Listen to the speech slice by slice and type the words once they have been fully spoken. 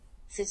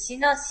寿司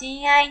の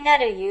親愛な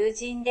る友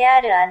人で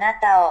あるあな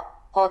たを、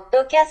ポッ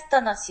ドキャス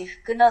トの至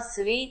福の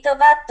スイート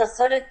バット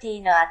ソルテ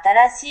ィの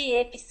新しい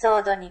エピソ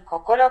ードに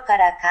心か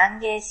ら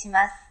歓迎し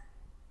ます。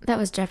That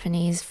was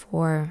Japanese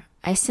for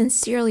I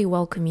sincerely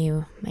welcome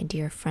you, my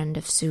dear friend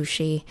of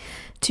sushi,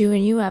 to a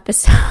new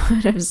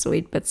episode of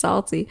Sweet But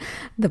Salty,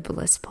 the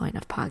bliss point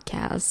of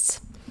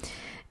podcasts.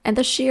 And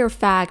the sheer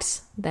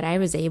fact that I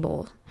was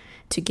able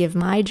to give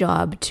my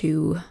job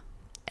to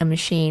a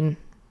machine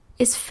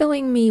is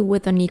filling me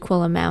with an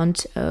equal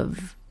amount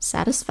of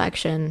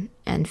satisfaction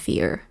and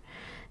fear.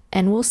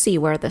 And we'll see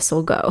where this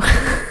will go.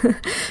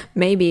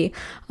 Maybe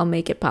I'll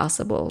make it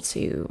possible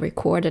to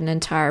record an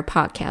entire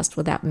podcast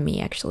without me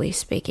actually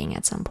speaking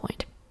at some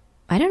point.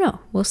 I don't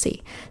know. We'll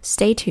see.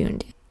 Stay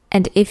tuned.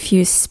 And if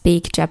you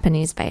speak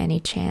Japanese by any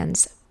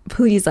chance,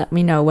 please let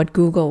me know what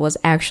Google was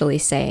actually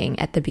saying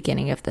at the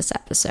beginning of this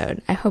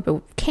episode. I hope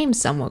it came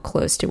somewhat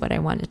close to what I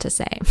wanted to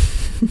say.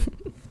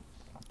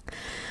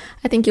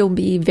 I think you'll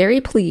be very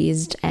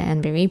pleased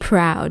and very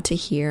proud to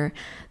hear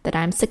that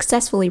I'm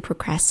successfully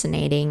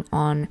procrastinating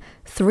on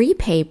 3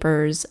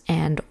 papers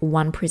and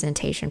 1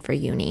 presentation for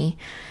uni.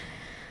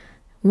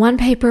 1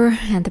 paper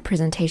and the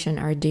presentation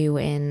are due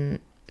in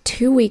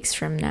 2 weeks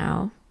from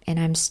now, and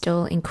I'm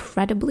still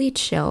incredibly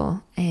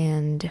chill,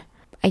 and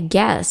I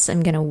guess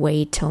I'm gonna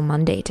wait till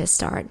Monday to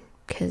start,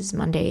 because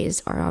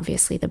Mondays are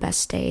obviously the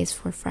best days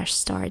for fresh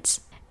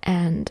starts,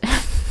 and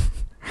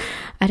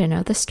I don't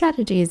know, the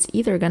strategy is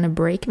either going to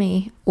break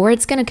me or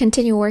it's going to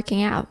continue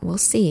working out. We'll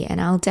see.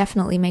 And I'll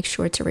definitely make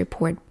sure to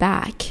report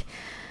back.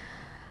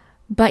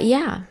 But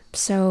yeah,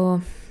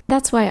 so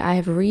that's why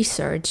I've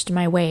researched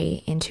my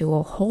way into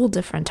a whole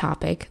different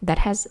topic that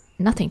has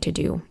nothing to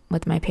do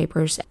with my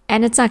papers.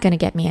 And it's not going to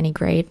get me any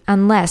grade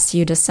unless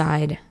you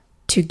decide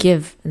to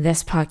give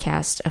this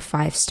podcast a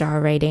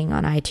 5-star rating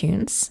on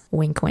iTunes,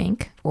 wink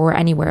wink, or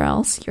anywhere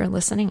else you're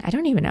listening. I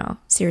don't even know.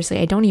 Seriously,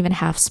 I don't even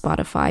have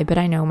Spotify, but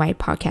I know my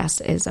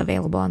podcast is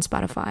available on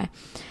Spotify.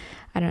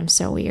 I don't know, I'm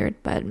so weird,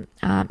 but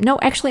no,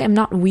 actually I'm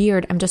not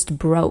weird. I'm just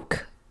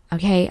broke.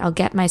 Okay, I'll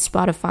get my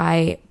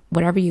Spotify,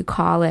 whatever you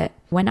call it,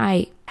 when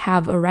I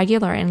have a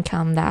regular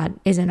income that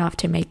is enough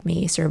to make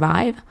me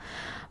survive.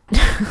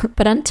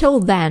 But until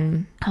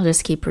then, I'll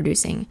just keep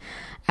producing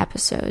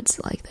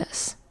episodes like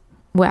this.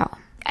 Well,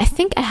 I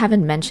think I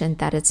haven't mentioned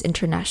that it's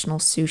International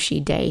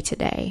Sushi Day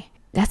today.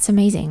 That's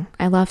amazing.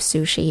 I love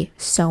sushi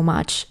so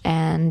much.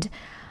 And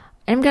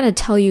I'm going to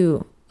tell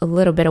you a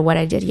little bit of what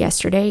I did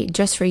yesterday,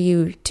 just for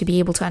you to be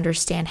able to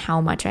understand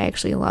how much I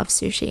actually love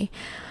sushi.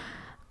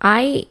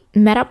 I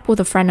met up with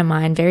a friend of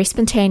mine very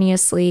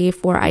spontaneously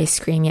for ice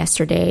cream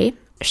yesterday.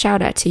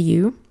 Shout out to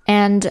you.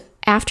 And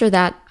after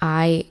that,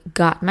 I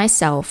got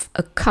myself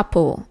a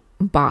couple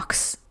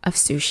box of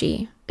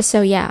sushi.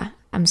 So yeah,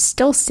 I'm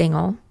still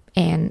single.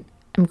 And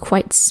I'm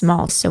quite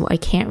small, so I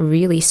can't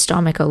really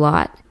stomach a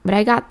lot. But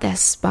I got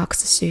this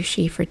box of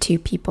sushi for 2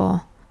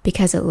 people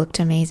because it looked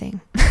amazing.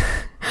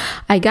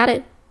 I got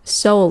it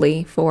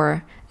solely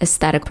for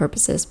aesthetic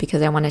purposes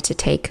because I wanted to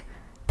take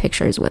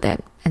pictures with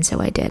it, and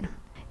so I did.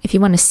 If you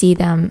want to see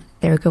them,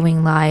 they're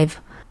going live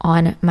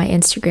on my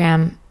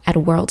Instagram at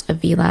World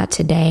of Vila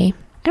today.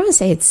 I don't want to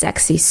say it's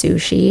sexy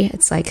sushi.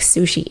 It's like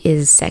sushi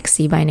is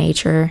sexy by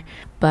nature,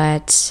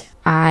 but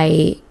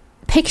I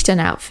picked an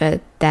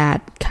outfit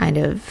that kind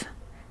of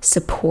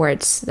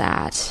supports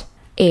that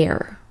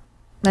air.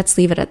 Let's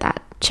leave it at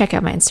that. Check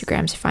out my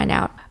Instagram to find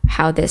out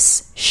how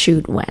this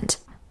shoot went.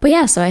 But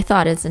yeah, so I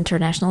thought it's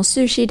International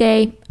Sushi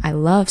Day. I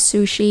love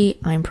sushi.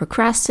 I'm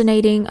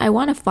procrastinating. I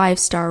want a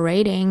 5-star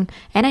rating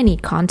and I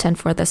need content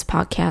for this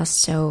podcast.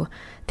 So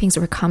things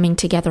were coming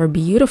together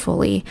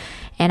beautifully.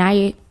 And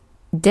I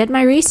did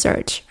my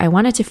research. I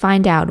wanted to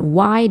find out,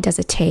 why does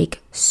it take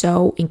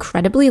so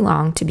incredibly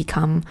long to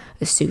become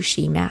a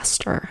sushi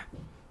master?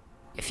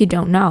 If you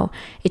don't know,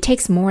 it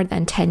takes more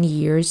than 10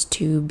 years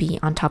to be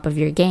on top of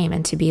your game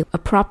and to be a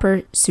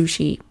proper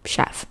sushi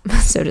chef,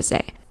 so to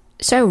say.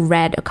 So I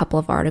read a couple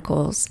of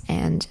articles,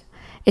 and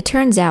it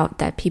turns out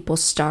that people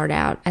start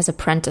out as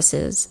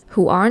apprentices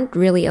who aren't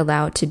really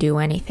allowed to do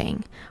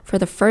anything. For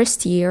the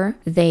first year,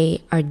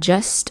 they are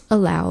just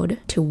allowed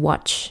to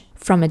watch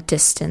from a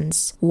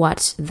distance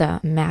what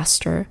the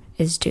master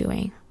is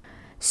doing.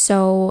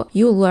 So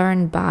you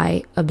learn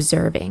by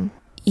observing.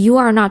 You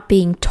are not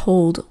being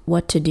told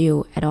what to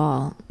do at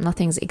all.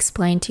 Nothing's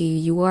explained to you.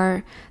 You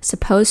are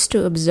supposed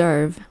to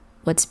observe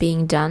what's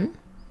being done,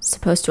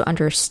 supposed to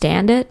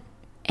understand it,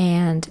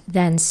 and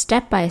then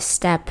step by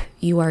step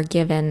you are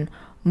given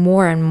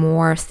more and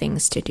more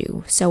things to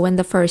do. So in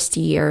the first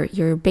year,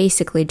 you're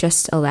basically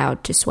just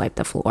allowed to swipe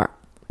the floor.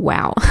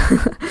 Wow.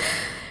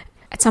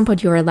 At some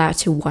point, you're allowed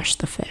to wash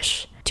the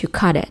fish, to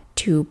cut it,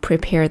 to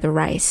prepare the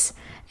rice.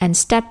 And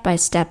step by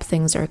step,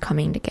 things are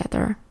coming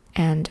together.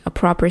 And a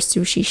proper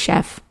sushi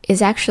chef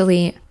is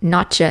actually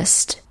not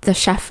just the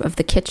chef of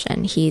the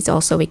kitchen. He's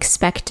also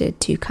expected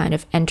to kind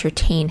of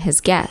entertain his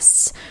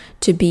guests,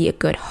 to be a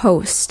good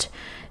host,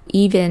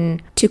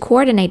 even to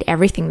coordinate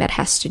everything that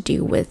has to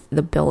do with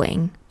the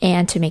billing,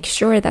 and to make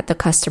sure that the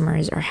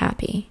customers are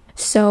happy.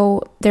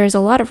 So there's a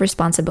lot of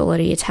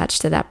responsibility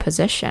attached to that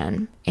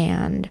position,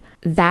 and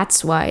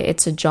that's why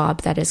it's a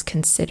job that is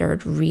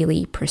considered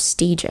really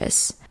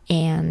prestigious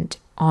and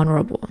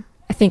honorable.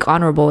 I think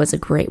honorable is a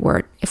great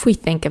word. If we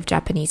think of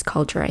Japanese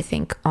culture, I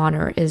think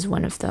honor is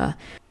one of the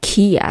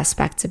key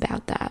aspects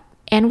about that.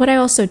 And what I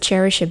also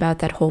cherish about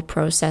that whole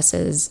process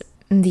is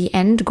the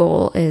end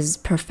goal is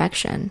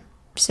perfection.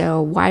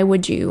 So why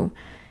would you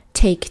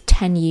take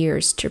 10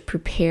 years to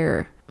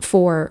prepare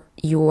for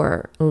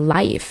your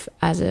life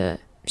as a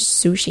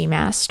sushi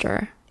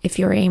master if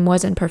your aim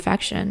wasn't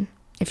perfection,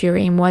 if your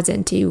aim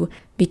wasn't to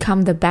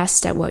become the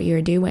best at what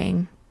you're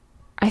doing?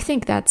 I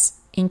think that's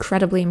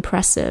incredibly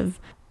impressive,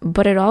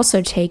 but it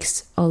also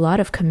takes a lot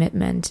of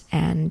commitment,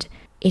 and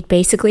it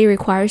basically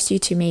requires you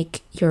to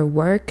make your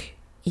work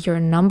your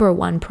number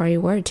one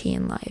priority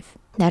in life.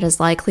 That is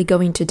likely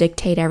going to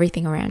dictate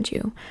everything around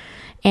you.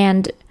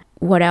 And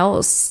what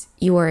else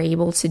you are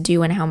able to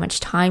do and how much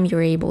time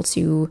you're able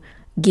to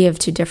give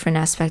to different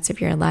aspects of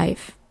your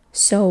life.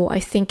 So I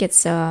think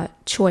it's a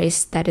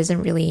choice that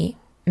isn't really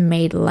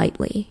made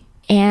lightly.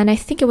 And I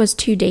think it was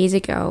 2 days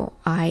ago,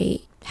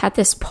 I had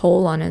this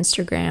poll on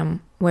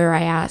Instagram where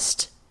I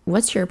asked,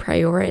 what's your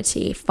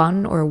priority,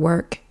 fun or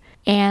work?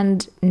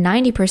 And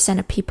 90%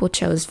 of people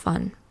chose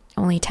fun.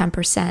 Only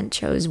 10%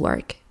 chose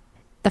work.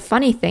 The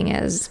funny thing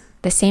is,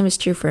 the same is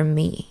true for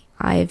me.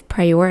 I've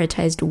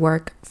prioritized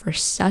work for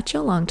such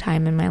a long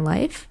time in my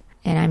life,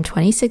 and I'm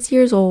 26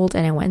 years old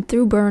and I went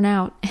through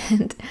burnout,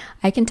 and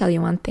I can tell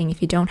you one thing,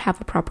 if you don't have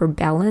a proper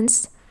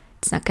balance,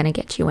 it's not going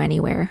to get you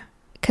anywhere.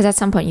 Because at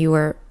some point you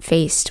were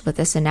faced with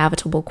this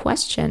inevitable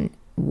question,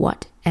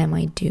 what am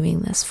I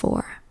doing this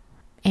for?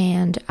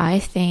 And I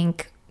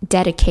think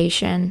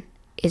dedication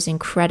is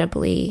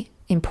incredibly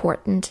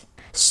important.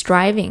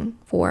 Striving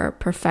for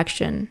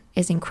perfection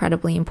is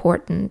incredibly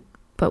important,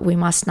 but we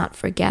must not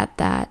forget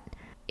that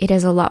it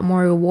is a lot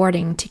more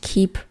rewarding to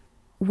keep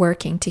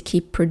working, to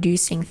keep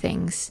producing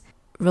things,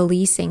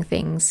 releasing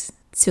things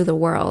to the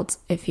world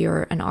if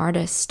you're an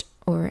artist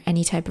or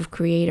any type of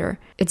creator.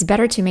 It's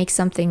better to make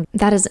something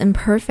that is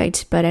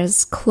imperfect, but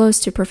as close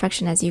to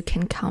perfection as you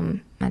can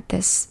come at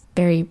this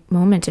very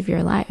moment of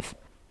your life.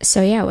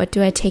 So yeah, what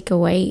do I take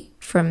away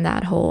from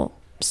that whole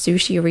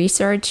sushi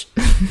research?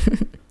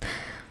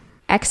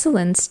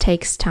 Excellence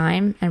takes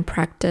time and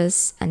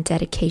practice and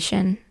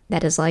dedication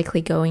that is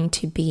likely going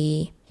to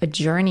be a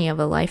journey of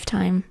a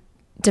lifetime.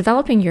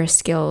 Developing your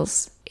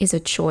skills is a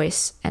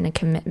choice and a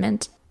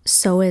commitment.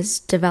 So is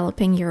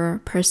developing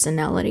your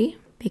personality,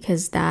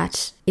 because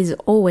that is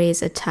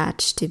always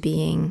attached to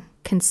being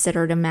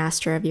considered a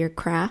master of your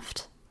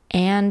craft.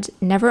 And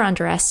never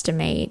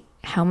underestimate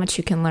how much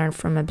you can learn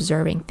from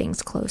observing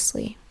things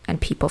closely, and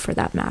people for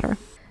that matter.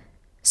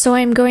 So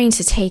I'm going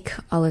to take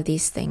all of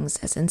these things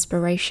as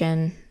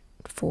inspiration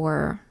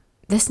for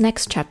this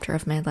next chapter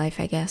of my life,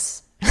 I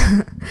guess.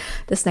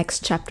 This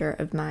next chapter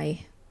of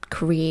my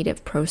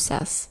creative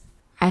process.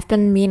 I've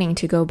been meaning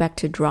to go back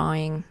to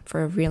drawing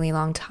for a really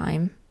long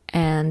time,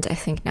 and I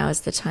think now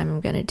is the time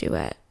I'm going to do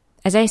it.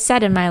 As I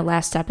said in my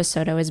last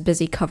episode, I was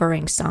busy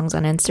covering songs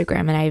on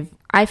Instagram, and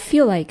I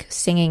feel like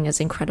singing is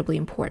incredibly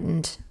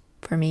important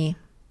for me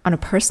on a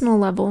personal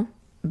level.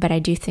 But I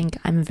do think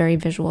I'm a very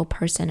visual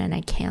person, and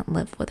I can't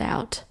live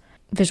without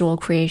visual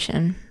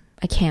creation.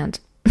 I can't.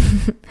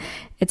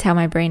 It's how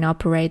my brain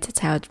operates. It's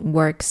how it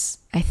works.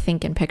 I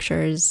think in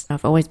pictures.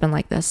 I've always been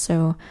like this.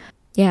 So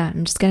yeah,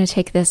 I'm just going to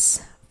take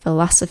this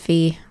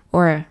philosophy,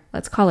 or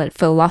let's call it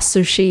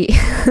philosophy.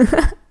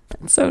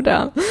 That's so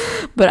dumb.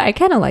 But I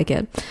kind of like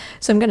it.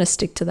 So I'm going to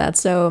stick to that.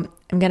 So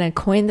I'm going to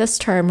coin this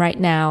term right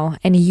now,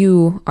 and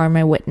you are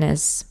my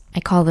witness. I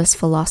call this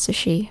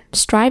philosophy.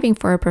 Striving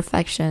for a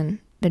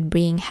perfection, but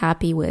being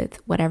happy with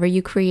whatever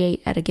you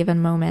create at a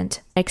given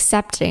moment,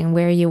 accepting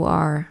where you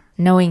are,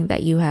 knowing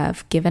that you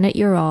have given it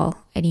your all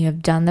and you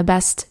have done the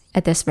best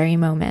at this very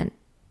moment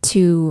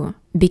to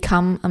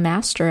become a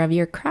master of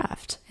your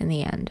craft in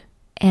the end.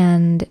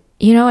 And,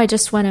 I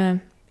just want to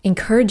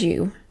encourage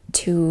you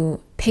to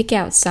pick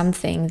out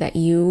something that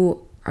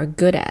you are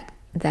good at,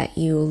 that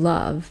you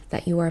love,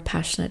 that you are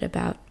passionate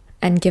about,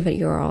 and give it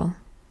your all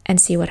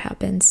and see what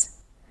happens.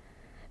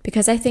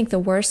 Because I think the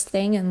worst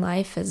thing in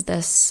life is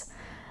this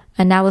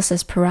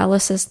analysis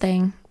paralysis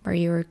thing where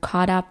you're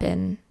caught up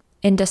in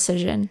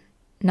indecision,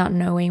 not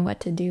knowing what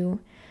to do,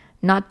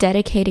 not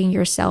dedicating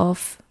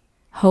yourself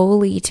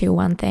wholly to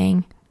one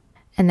thing,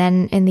 and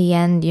then in the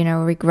end,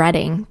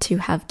 regretting to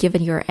have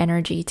given your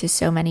energy to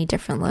so many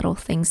different little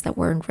things that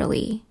weren't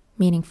really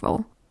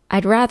meaningful.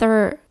 I'd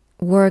rather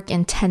work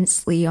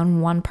intensely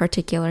on one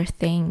particular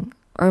thing,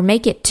 or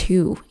make it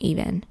two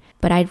even,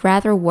 but I'd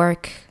rather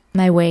work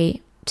my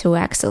way to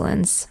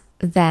excellence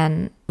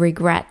than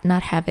regret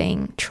not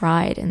having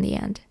tried in the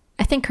end.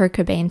 I think Kurt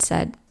Cobain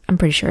said, I'm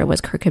pretty sure it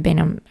was Kurt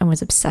Cobain, I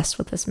was obsessed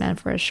with this man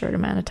for a short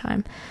amount of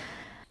time.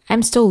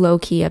 I'm still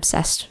low-key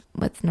obsessed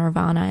with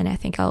Nirvana, and I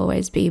think I'll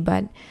always be,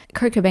 but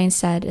Kurt Cobain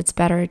said it's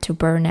better to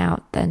burn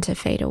out than to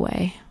fade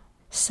away.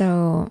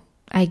 So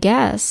I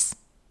guess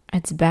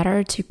it's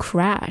better to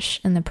crash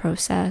in the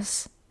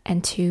process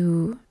and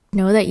to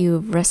Know that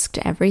you've risked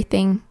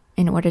everything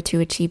in order to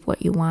achieve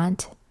what you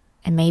want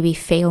and maybe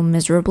fail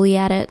miserably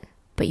at it,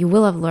 but you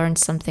will have learned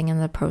something in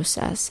the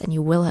process, and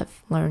you will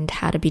have learned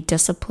how to be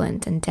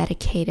disciplined and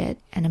dedicated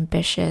and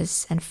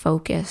ambitious and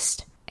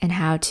focused, and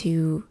how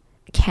to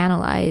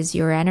canalize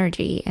your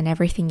energy and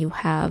everything you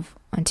have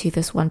onto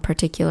this one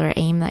particular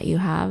aim that you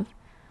have.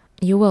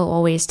 You will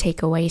always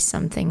take away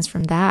some things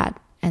from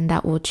that, and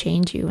that will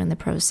change you in the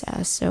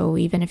process. So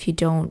even if you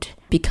don't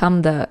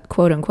become the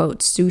quote-unquote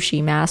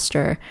sushi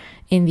master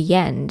in the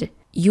end,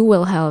 you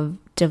will have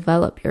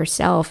developed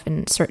yourself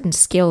and certain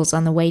skills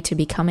on the way to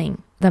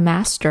becoming the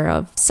master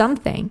of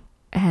something.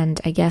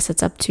 And I guess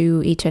it's up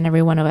to each and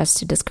every one of us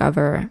to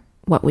discover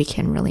what we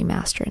can really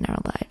master in our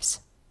lives.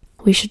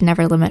 We should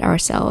never limit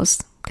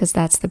ourselves, because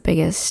that's the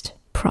biggest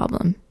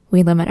problem.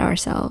 We limit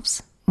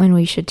ourselves when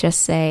we should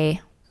just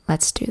say,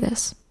 let's do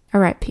this. All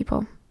right,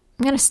 people.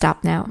 I'm going to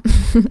stop now.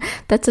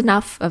 That's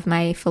enough of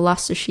my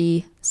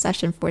philosophy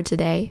session for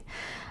today.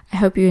 I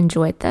hope you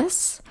enjoyed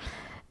this.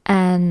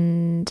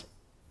 And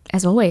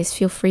as always,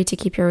 feel free to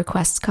keep your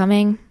requests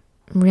coming.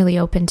 I'm really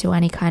open to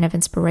any kind of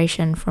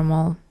inspiration from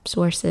all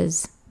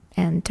sources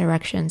and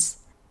directions.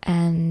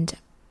 And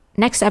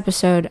next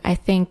episode, I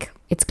think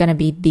it's going to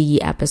be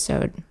the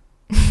episode.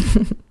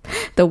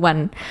 The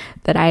one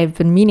that I've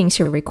been meaning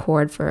to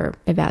record for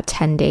about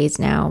 10 days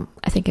now.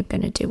 I think I'm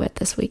going to do it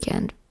this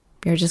weekend.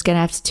 You're just going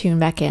to have to tune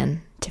back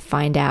in to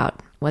find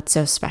out what's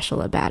so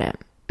special about it.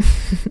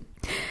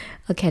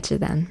 I'll catch you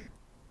then.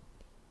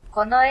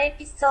 このエ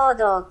ピソー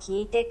ドを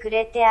聞いてく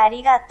れてあ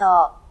りが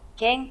とう。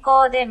健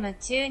康で夢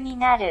中に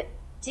なる。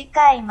次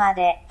回ま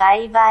で。バ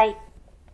イバイ。